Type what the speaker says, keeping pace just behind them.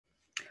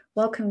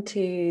Welcome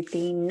to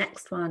the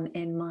next one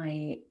in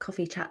my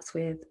Coffee Chats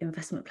with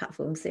Investment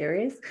Platform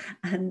series.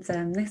 And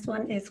this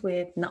one is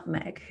with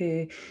Nutmeg,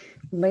 who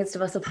most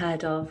of us have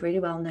heard of, really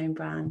well-known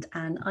brand.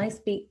 And I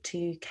speak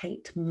to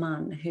Kat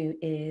Munn, who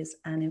is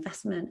an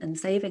investment and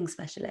savings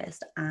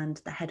specialist and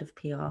the head of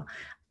PR.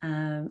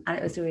 And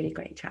it was a really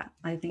great chat.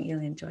 I think you'll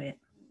enjoy it.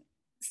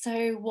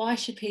 So why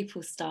should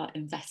people start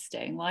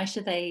investing? Why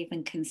should they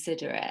even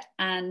consider it?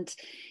 And,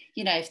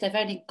 if they've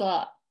only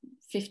got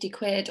 50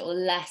 quid or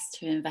less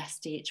to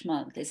invest each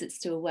month, is it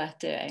still worth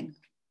doing?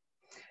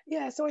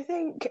 Yeah, so I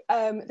think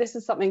this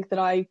is something that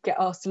I get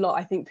asked a lot,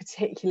 I think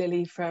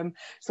particularly from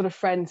sort of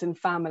friends and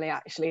family,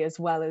 actually, as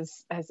well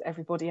as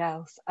everybody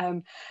else.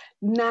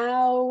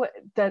 Now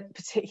that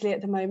particularly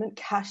at the moment,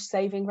 cash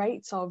saving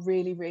rates are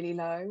really, really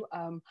low.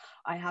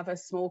 I have a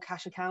small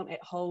cash account.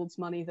 It holds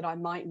money that I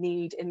might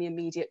need in the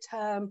immediate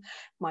term.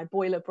 My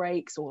boiler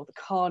breaks or the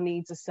car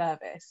needs a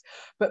service.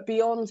 But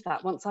beyond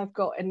that, once I've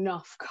got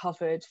enough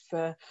covered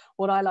for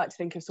what I like to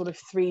think of sort of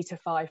 3 to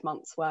 5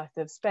 months worth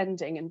of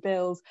spending and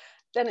bills,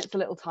 then it's a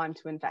little time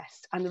to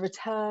invest, and the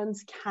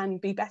returns can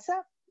be better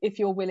if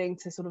you're willing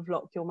to sort of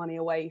lock your money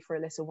away for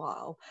a little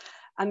while.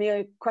 And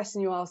the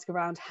question you ask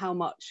around how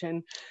much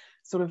and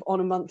sort of on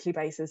a monthly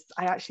basis,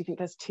 I actually think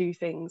there's two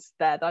things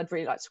there that I'd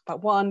really like to talk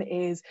about. One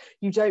is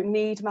you don't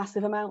need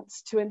massive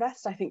amounts to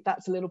invest. I think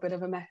that's a little bit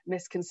of a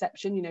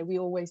misconception. We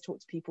always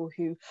talk to people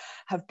who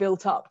have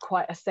built up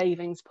quite a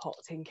savings pot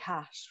in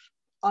cash,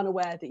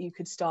 unaware that you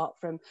could start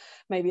from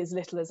maybe as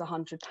little as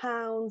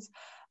 £100.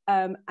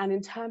 And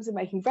in terms of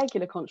making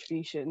regular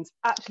contributions,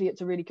 actually,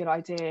 it's a really good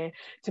idea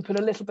to put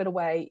a little bit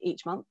away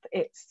each month.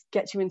 It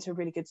gets you into a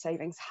really good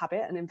savings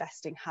habit, an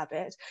investing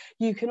habit.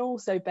 You can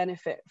also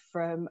benefit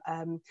from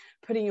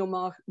putting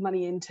your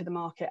money into the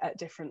market at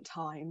different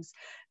times.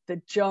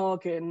 The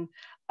jargon,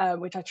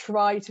 which I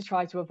try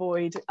to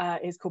avoid,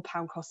 is called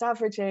pound cost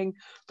averaging,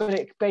 but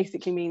it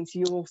basically means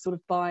you're sort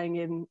of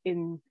buying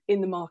in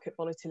the market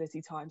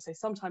volatility time. So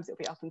sometimes it'll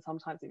be up and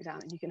sometimes it'll be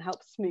down, and you can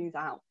help smooth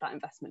out that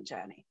investment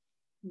journey.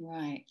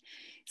 Right.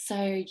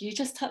 So you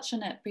just touched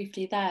on it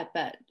briefly there,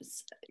 but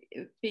it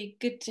would be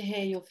good to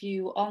hear your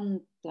view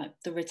on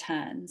the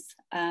returns.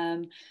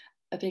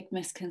 A big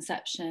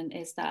misconception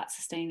is that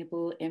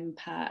sustainable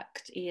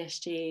impact,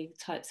 ESG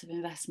types of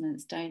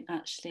investments don't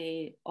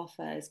actually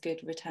offer as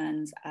good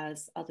returns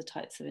as other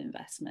types of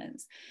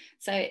investments.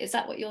 So is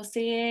that what you're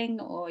seeing,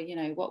 or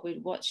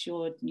what's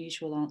your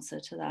usual answer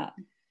to that?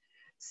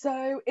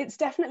 So it's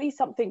definitely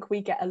something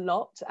we get a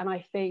lot. And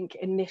I think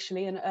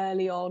initially and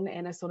early on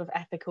in a sort of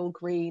ethical,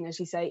 green, as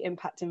you say,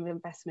 impact of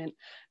investment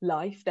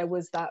life, there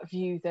was that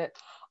view that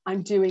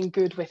I'm doing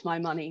good with my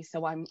money,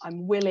 so I'm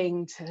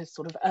willing to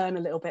sort of earn a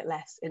little bit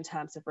less in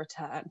terms of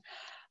return.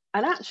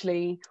 And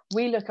actually,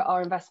 we look at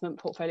our investment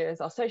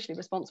portfolios, our socially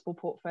responsible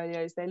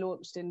portfolios. They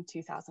launched in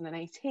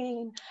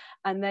 2018,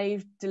 and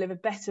they've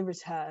delivered better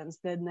returns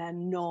than their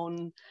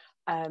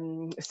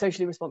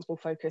socially responsible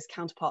focused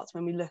counterparts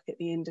when we look at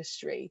the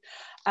industry.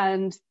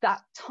 And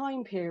that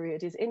time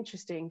period is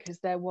interesting because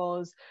there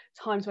was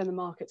times when the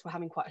markets were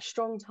having quite a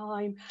strong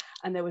time,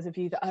 and there was a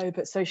view that,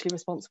 but socially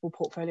responsible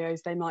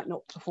portfolios, they might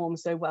not perform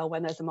so well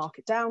when there's a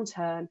market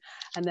downturn.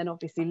 And then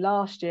obviously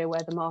last year,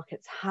 where the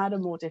markets had a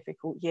more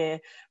difficult year,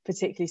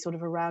 particularly sort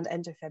of around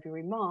end of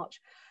February,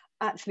 March,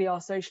 actually our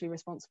socially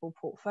responsible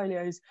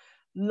portfolios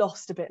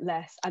lost a bit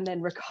less and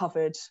then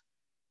recovered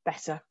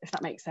better, if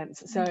that makes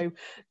sense. So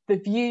the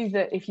view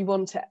that if you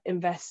want to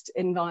invest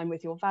in line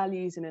with your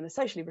values and in a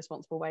socially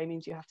responsible way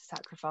means you have to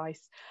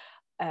sacrifice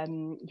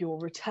your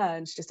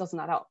returns just doesn't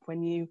add up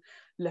when you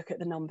look at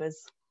the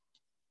numbers.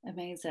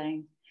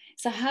 Amazing.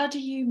 So how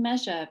do you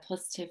measure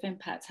positive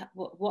impact?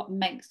 What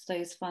makes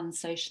those funds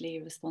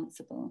socially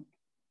responsible?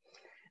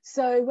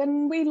 So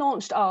when we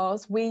launched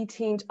ours, we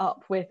teamed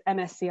up with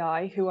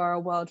MSCI, who are a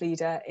world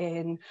leader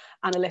in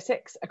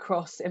analytics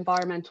across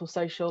environmental,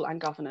 social and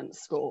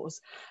governance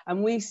scores.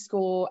 And we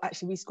score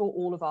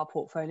all of our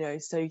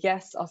portfolios. So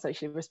yes, our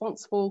socially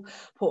responsible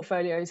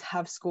portfolios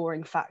have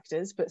scoring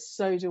factors, but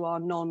so do our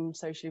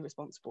non-socially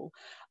responsible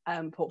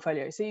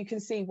portfolios. So you can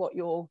see what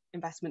your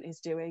investment is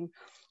doing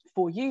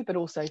for you, but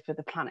also for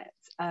the planet.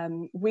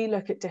 We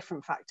look at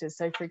different factors.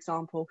 So for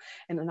example,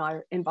 in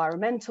an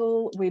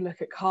environmental, we look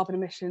at carbon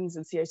emissions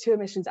and CO2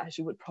 emissions, as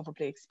you would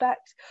probably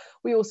expect.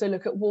 We also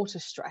look at water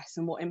stress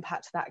and what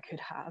impact that could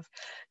have.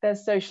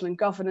 There's social and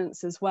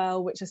governance as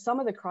well, which are some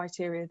of the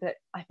criteria that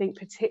I think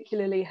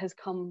particularly has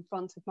come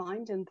front of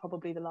mind in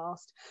probably the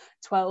last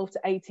 12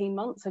 to 18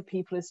 months. So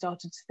people have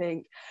started to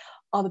think,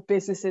 are the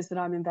businesses that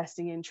I'm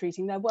investing in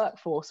treating their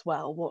workforce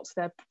well? What's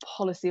their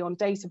policy on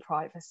data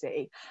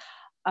privacy?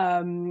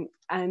 And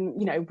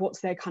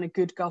what's their kind of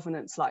good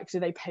governance like? Do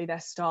they pay their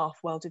staff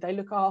well? Do they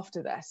look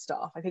after their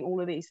staff? I think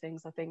all of these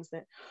things are things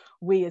that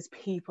we as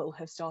people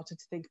have started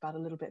to think about a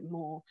little bit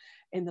more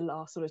in the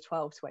last sort of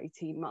 12 to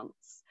 18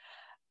 months.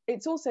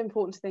 It's also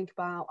important to think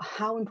about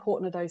how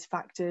important are those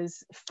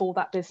factors for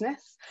that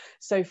business.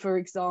 So for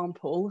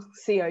example,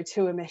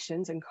 CO2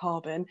 emissions and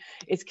carbon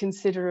is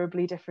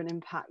considerably different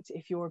impact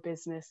if you're a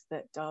business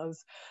that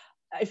does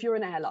if you're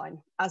an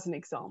airline, as an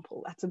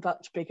example, that's a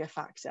much bigger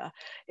factor,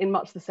 in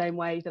much the same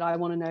way that I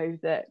want to know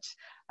that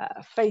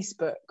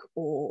Facebook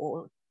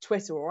or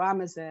Twitter or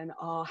Amazon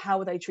how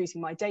are they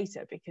treating my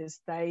data,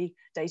 because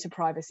data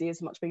privacy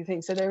is a much bigger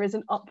thing. So there is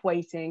an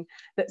upweighting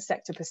that's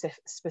sector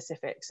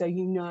specific. So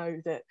you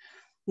know that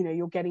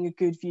you're getting a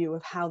good view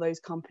of how those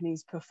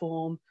companies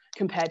perform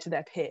compared to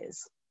their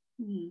peers.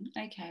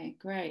 Okay,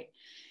 great.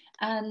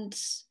 And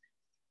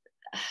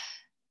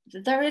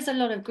there is a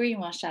lot of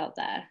greenwash out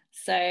there.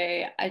 So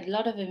a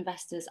lot of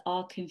investors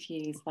are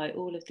confused by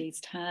all of these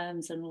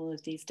terms and all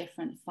of these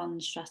different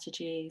fund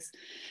strategies.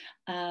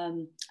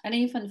 And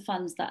even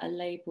funds that are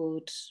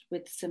labelled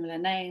with similar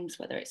names,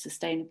 whether it's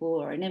sustainable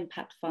or an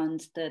impact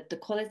fund, the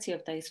quality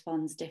of those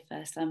funds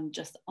differ. Some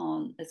just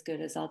aren't as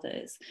good as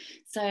others.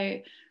 So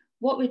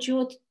what would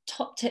your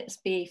top tips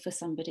be for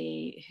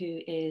somebody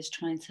who is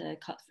trying to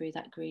cut through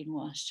that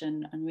greenwash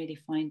and really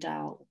find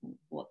out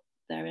what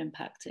their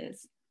impact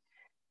is?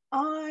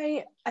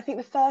 I think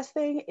the first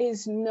thing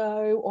is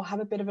know or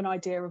have a bit of an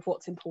idea of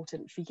what's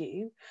important for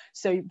you.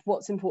 So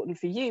what's important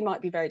for you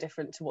might be very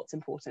different to what's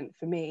important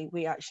for me.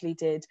 We actually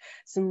did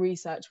some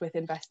research with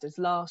investors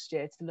last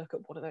year to look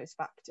at what are those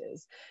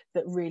factors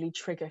that really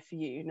trigger for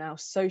you. Now,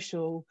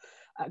 social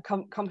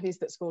companies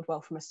that scored well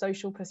from a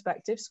social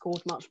perspective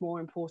scored much more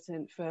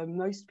important for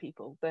most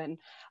people than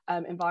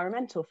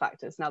environmental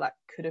factors. Now, that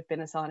could have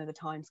been a sign of the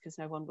times because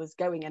no one was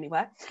going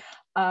anywhere.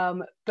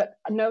 But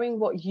knowing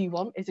what you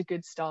want is a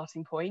good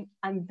starting point,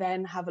 and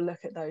then have a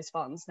look at those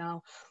funds.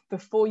 Now,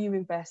 before you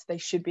invest, they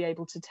should be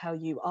able to tell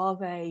you, are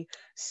they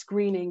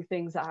screening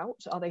things out?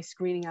 Are they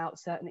screening out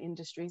certain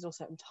industries or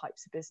certain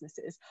types of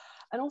businesses?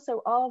 And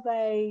also, are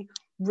they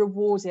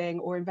rewarding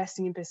or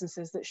investing in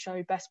businesses that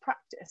show best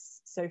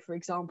practice? So for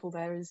example,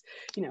 there is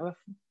a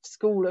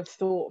school of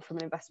thought from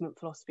an investment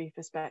philosophy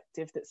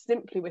perspective that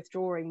simply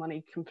withdrawing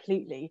money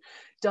completely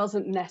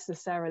doesn't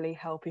necessarily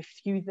help if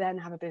you then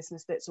have a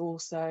business that's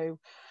also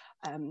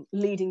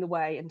leading the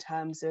way in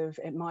terms of,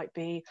 it might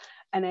be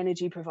an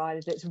energy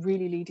provider that's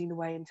really leading the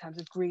way in terms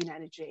of green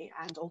energy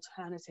and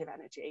alternative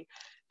energy.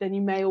 Then you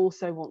may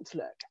also want to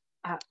look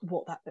at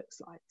what that looks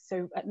like.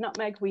 So at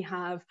Nutmeg, we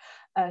have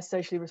a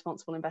socially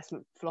responsible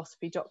investment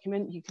philosophy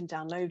document. You can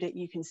download it.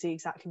 You can see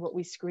exactly what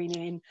we screen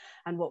in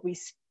and what we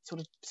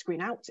sort of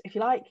screen out, if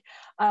you like,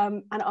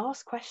 and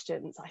ask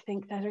questions. I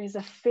think there is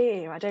a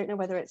fear. I don't know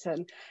whether it's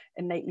an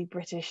innately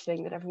British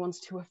thing that everyone's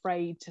too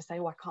afraid to say,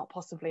 oh, I can't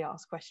possibly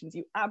ask questions.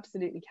 You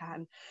absolutely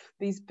can.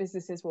 These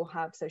businesses will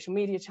have social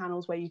media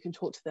channels where you can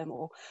talk to them,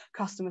 or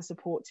customer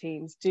support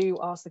teams. Do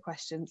ask the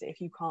questions if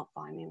you can't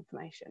find the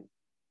information.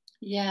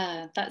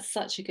 Yeah, that's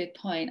such a good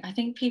point. I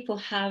think people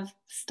have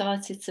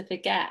started to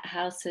forget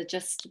how to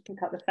just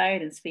pick up the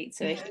phone and speak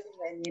to a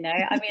human,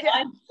 I mean,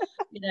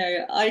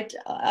 yeah.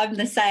 I'm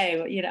the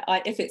same,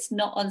 if it's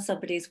not on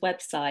somebody's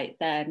website,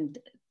 then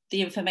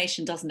the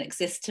information doesn't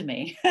exist to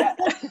me. Yeah.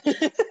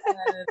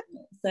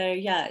 So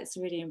yeah, it's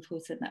really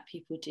important that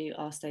people do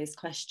ask those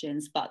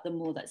questions, but the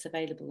more that's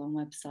available on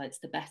websites,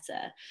 the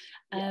better.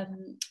 Yeah.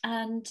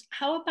 And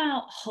how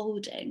about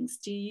holdings?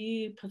 Do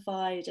you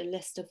provide a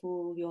list of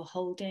all your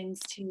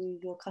holdings to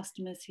your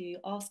customers who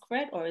ask for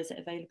it, or is it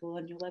available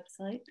on your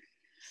website?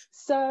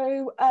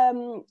 So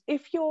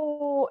if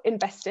you're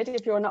invested,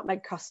 if you're a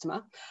Nutmeg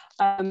customer,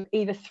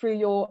 either through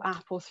your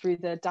app or through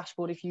the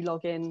dashboard, if you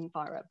log in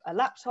via a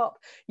laptop,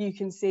 you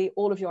can see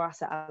all of your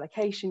asset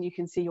allocation, you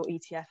can see your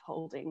ETF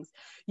holdings.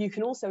 You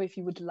can also, if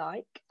you would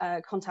like,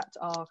 contact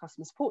our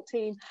customer support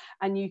team,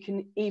 and you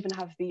can even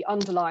have the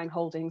underlying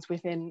holdings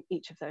within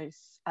each of those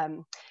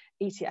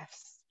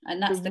ETFs.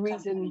 And that's the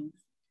reason. Company.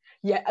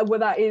 Yeah, well,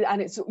 that is, and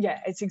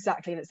it's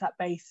exactly, and it's that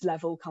base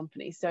level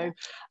company. So yeah.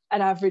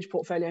 An average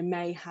portfolio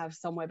may have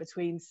somewhere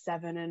between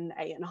 7,000 and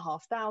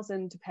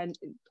 8,500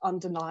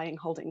 underlying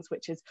holdings,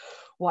 which is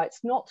why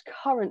it's not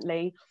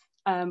currently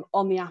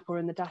on the app or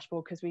in the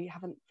dashboard, because we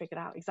haven't figured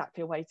out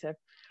exactly a way to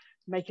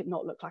make it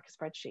not look like a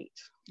spreadsheet.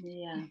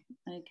 Yeah,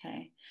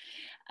 okay.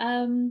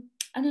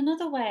 And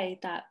another way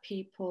that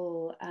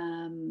people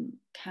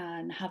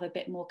can have a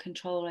bit more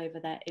control over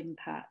their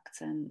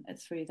impact and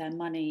through their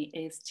money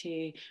is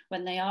to,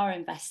 when they are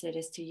invested,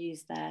 is to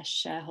use their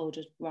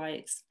shareholder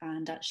rights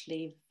and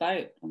actually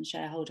vote on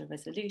shareholder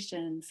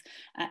resolutions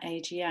at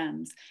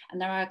AGMs. And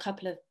there are a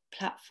couple of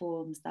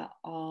platforms that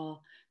are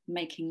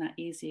making that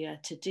easier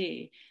to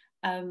do.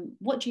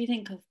 What do you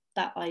think of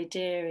that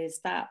idea?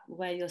 Is that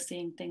where you're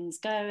seeing things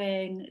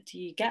going? Do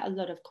you get a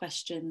lot of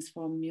questions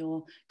from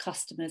your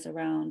customers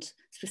around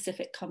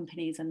specific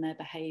companies and their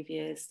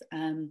behaviours?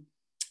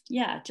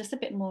 Yeah, just a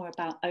bit more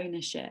about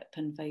ownership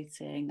and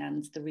voting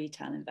and the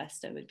retail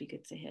investor would be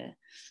good to hear.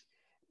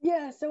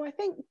 Yeah, so I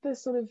think the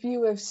sort of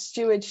view of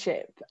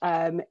stewardship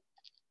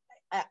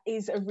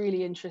is a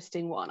really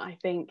interesting one. I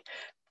think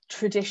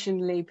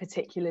traditionally,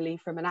 particularly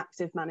from an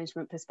active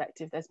management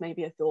perspective, there's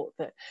maybe a thought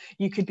that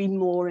you could be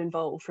more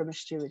involved from a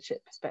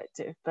stewardship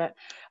perspective. But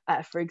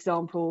for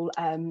example,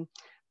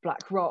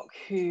 BlackRock,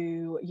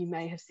 who you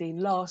may have seen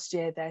last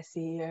year, their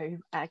CEO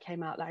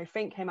Larry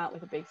Fink came out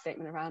with a big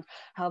statement around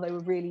how they were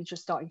really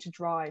just starting to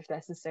drive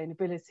their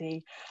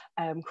sustainability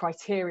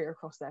criteria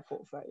across their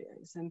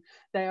portfolios. And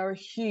they are a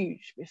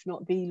huge, if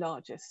not the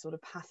largest, sort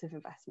of passive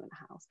investment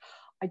house.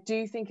 I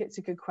do think it's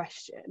a good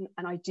question,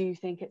 and I do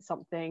think it's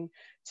something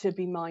to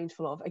be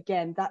mindful of.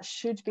 Again, that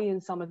should be in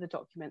some of the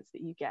documents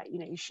that you get. You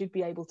know, you should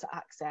be able to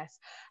access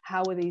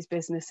how are these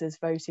businesses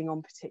voting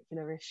on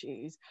particular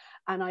issues.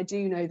 And I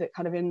do know that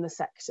kind of in the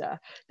sector,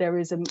 there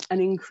is an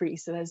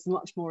increase, so there's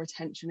much more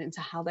attention into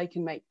how they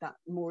can make that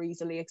more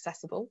easily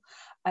accessible.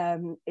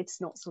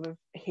 It's not sort of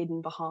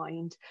hidden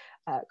behind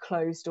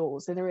closed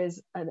doors. So there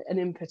is an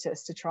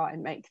impetus to try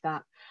and make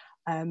that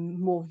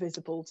more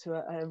visible to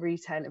a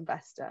retail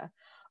investor.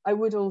 I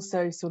would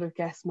also sort of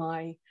guess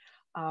my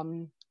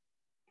my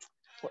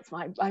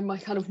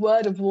kind of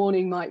word of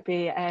warning might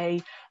be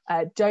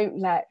don't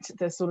let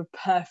the sort of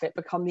perfect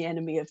become the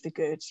enemy of the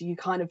good.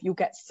 You'll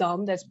get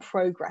there's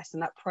progress,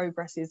 and that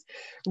progress is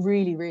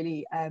really,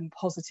 really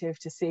positive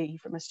to see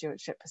from a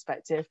stewardship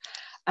perspective,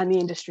 and the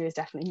industry is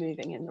definitely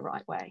moving in the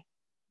right way.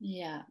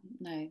 Yeah,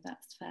 no,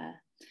 that's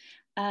fair.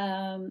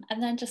 And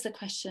then just a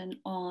question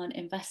on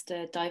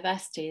investor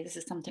diversity. This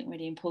is something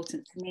really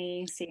important to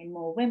me, seeing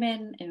more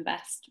women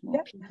invest,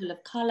 more people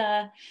of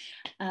colour,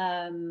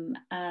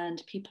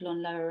 and people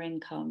on lower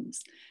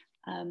incomes.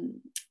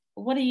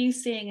 What are you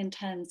seeing in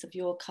terms of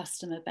your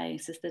customer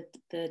base? Is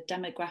the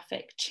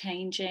demographic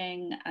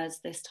changing as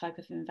this type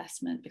of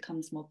investment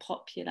becomes more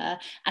popular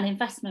and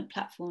investment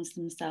platforms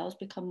themselves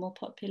become more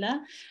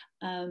popular?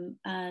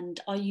 And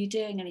are you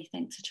doing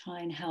anything to try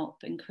and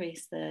help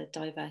increase the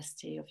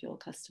diversity of your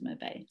customer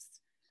base?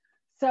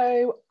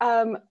 So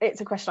it's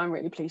a question I'm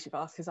really pleased you've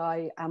asked, because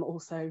I am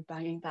also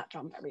banging that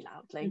drum very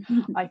loudly.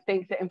 I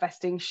think that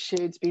investing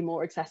should be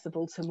more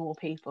accessible to more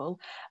people.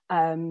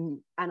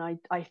 And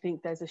I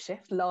think there's a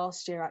shift.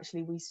 Last year,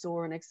 actually, we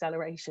saw an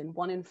acceleration.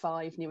 1 in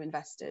 5 new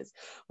investors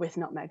with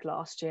Nutmeg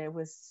last year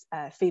was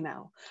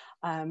female,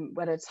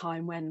 at a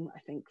time when I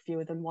think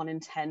fewer than 1 in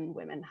 10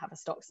 women have a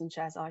stocks and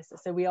shares ISA.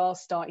 So we are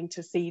starting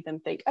to see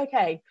them think,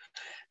 okay,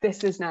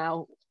 this is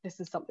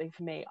something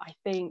for me. I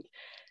think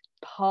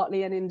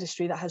partly an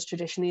industry that has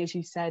traditionally, as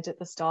you said at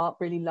the start,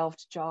 really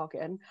loved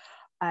jargon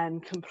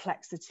and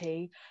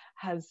complexity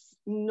has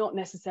not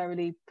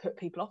necessarily put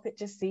people off. It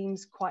just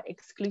seems quite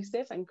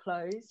exclusive and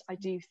closed. I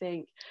do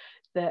think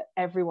that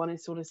everyone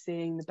is sort of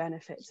seeing the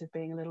benefits of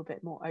being a little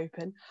bit more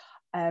open,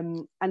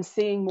 and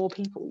seeing more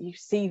people. You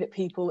see that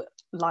people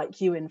like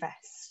you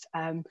invest.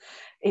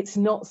 It's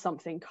not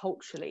something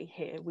culturally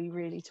here we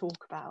really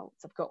talk about.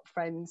 I've got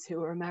friends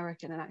who are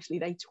American, and actually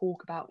they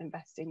talk about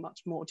investing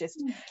much more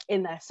just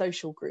in their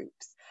social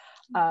groups.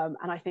 And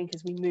I think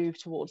as we move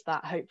towards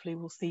that, hopefully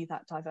we'll see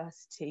that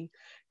diversity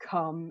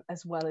come,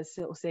 as well as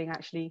still seeing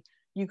actually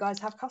you guys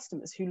have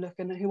customers who look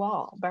and who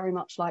are very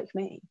much like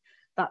me.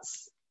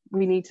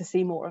 We need to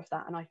see more of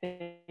that, and I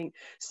think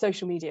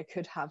social media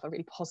could have a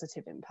really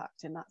positive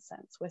impact in that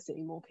sense. We're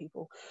seeing more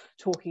people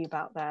talking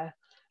about their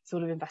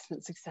sort of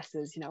investment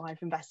successes. You know,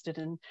 I've invested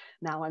and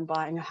now I'm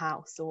buying a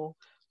house, or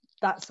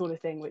that sort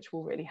of thing, which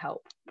will really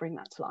help bring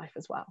that to life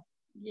as well.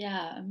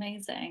 Yeah,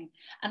 amazing.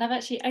 And I've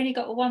actually only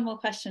got one more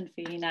question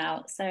for you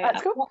now. So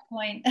That's cool.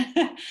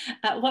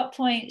 At what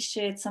point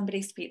should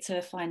somebody speak to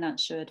a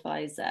financial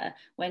advisor?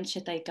 When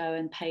should they go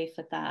and pay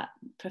for that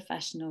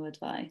professional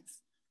advice?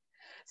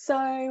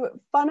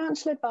 So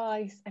financial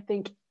advice, I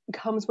think,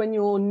 comes when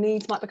your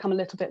needs might become a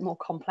little bit more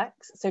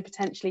complex. So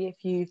potentially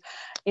if you've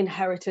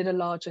inherited a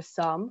larger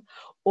sum,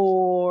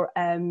 or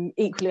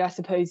equally, I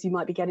suppose you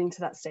might be getting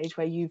to that stage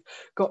where you've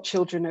got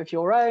children of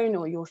your own,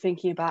 or you're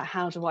thinking about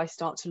how do I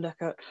start to look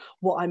at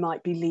what I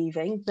might be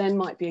leaving, then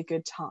might be a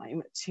good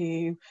time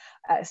to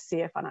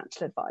see a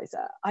financial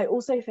advisor. I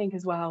also think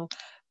as well,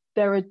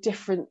 there are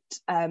different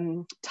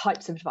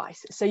types of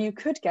advice. So you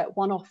could get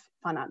one-off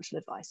financial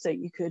advice. So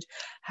you could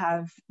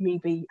have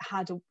maybe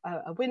had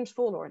a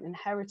windfall or an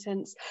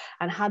inheritance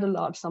and had a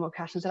large sum of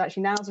cash and said,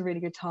 actually, now's a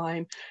really good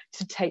time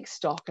to take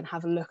stock and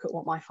have a look at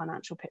what my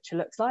financial picture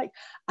looks like.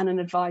 And an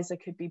advisor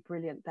could be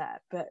brilliant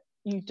there. But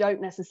you don't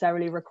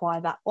necessarily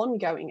require that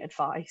ongoing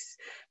advice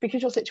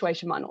because your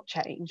situation might not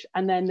change.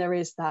 And then there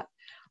is that,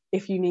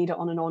 if you need it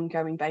on an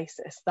ongoing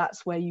basis,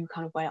 that's where you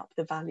kind of weigh up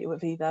the value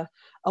of either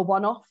a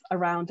one-off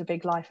around a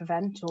big life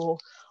event or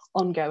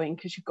ongoing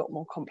because you've got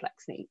more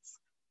complex needs.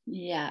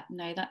 Yeah,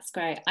 no, that's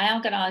great. I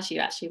am going to ask you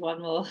actually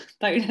one more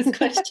bonus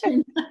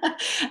question.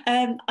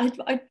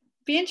 I'd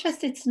be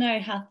interested to know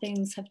how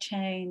things have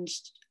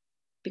changed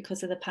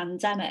because of the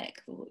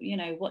pandemic. You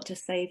know, what do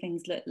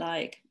savings look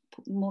like?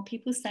 More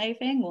people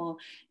saving, or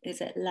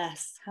is it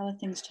less? How have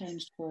things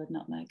changed for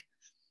Nutmeg?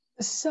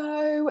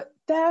 So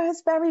there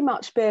has very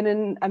much been,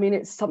 and I mean,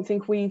 it's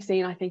something we've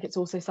seen. I think it's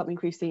also something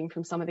we've seen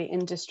from some of the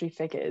industry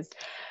figures.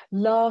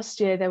 Last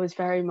year, there was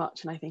very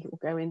much, and I think it will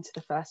go into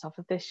the first half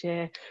of this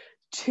year,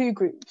 two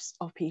groups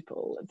of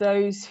people: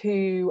 those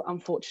who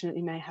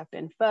unfortunately may have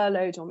been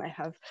furloughed or may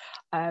have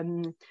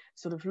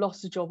sort of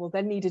lost a job, or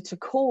then needed to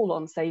call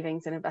on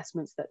savings and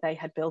investments that they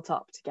had built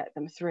up to get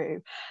them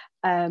through.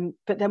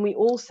 But then we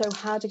also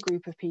had a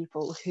group of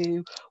people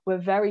who were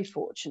very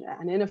fortunate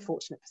and in a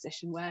fortunate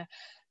position where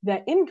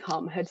their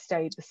income had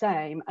stayed the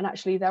same and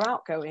actually their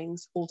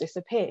outgoings all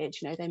disappeared.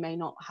 You know, they may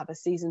not have a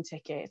season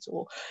ticket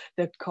or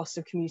the cost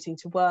of commuting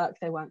to work,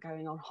 they weren't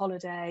going on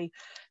holiday,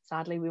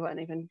 sadly we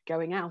weren't even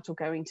going out or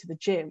going to the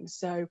gym.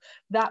 So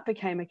that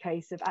became a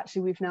case of,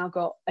 actually we've now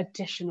got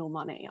additional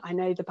money. I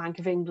know the Bank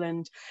of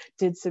England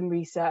did some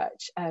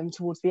research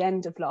towards the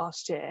end of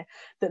last year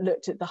that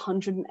looked at the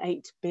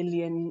 108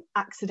 billion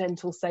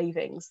accidental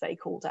savings, they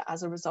called it,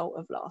 as a result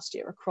of last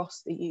year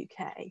across the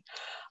UK.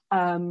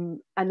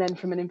 And then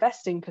from an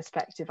investing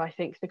perspective, I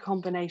think the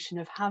combination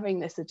of having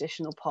this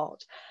additional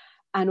pot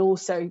and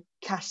also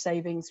cash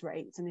savings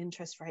rates and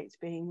interest rates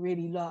being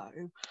really low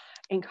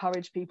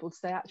encourage people to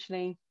say,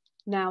 actually,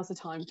 now's the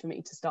time for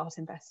me to start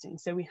investing.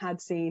 So we had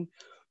seen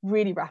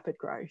really rapid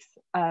growth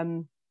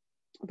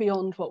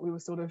beyond what we were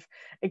sort of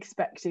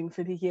expecting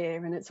for the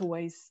year. And it's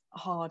always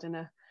hard in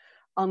an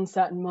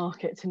uncertain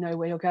market to know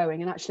where you're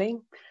going. And actually,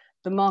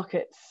 the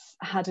markets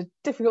had a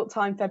difficult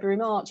time February,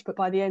 March, but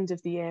by the end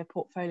of the year,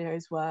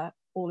 portfolios were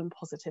all in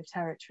positive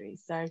territory.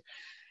 So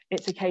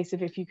it's a case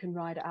of, if you can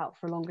ride it out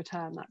for a longer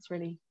term, that's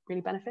really,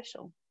 really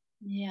beneficial.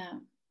 Yeah.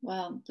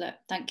 Well, look,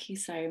 thank you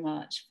so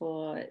much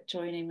for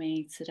joining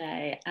me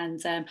today. And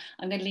I'm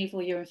going to leave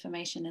all your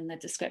information in the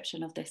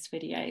description of this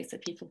video so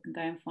people can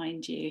go and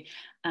find you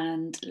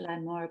and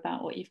learn more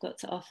about what you've got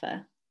to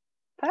offer.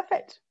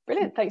 Perfect.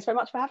 Brilliant. Thanks very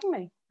much for having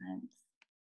me. Thanks.